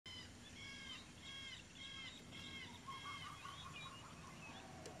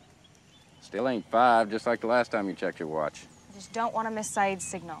Still ain't 5, just like the last time you checked your watch. I just don't want to miss Sayid's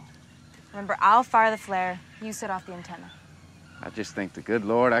signal. Remember, I'll fire the flare, you set off the antenna. I just think the good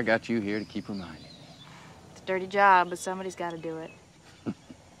Lord I got you here to keep reminding me. It's a dirty job, but somebody's got to do it.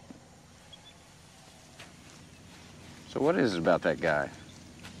 So what is it about that guy?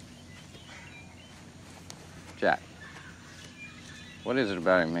 Jack. What is it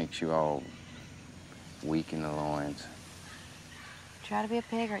about him makes you all weak in the loins? Try to be a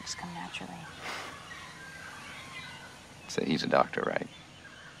pig or it just come naturally. Say he's a doctor, right?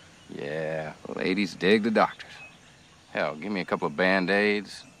 Yeah, the ladies dig the doctors. Hell, give me a couple of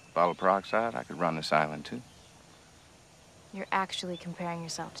Band-Aids, a bottle of peroxide, I could run this island too. You're actually comparing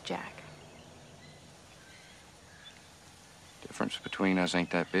yourself to Jack. Difference between us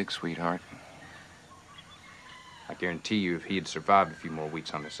ain't that big, sweetheart. I guarantee you if he had survived a few more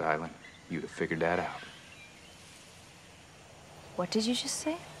weeks on this island, you'd have figured that out. What did you just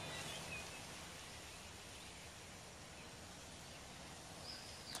say?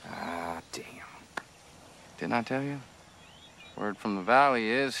 Ah, damn. Didn't I tell you? Word from the valley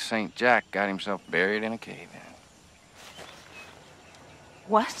is St. Jack got himself buried in a cave-in.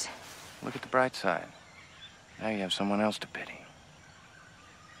 What? Look at the bright side. Now you have someone else to pity.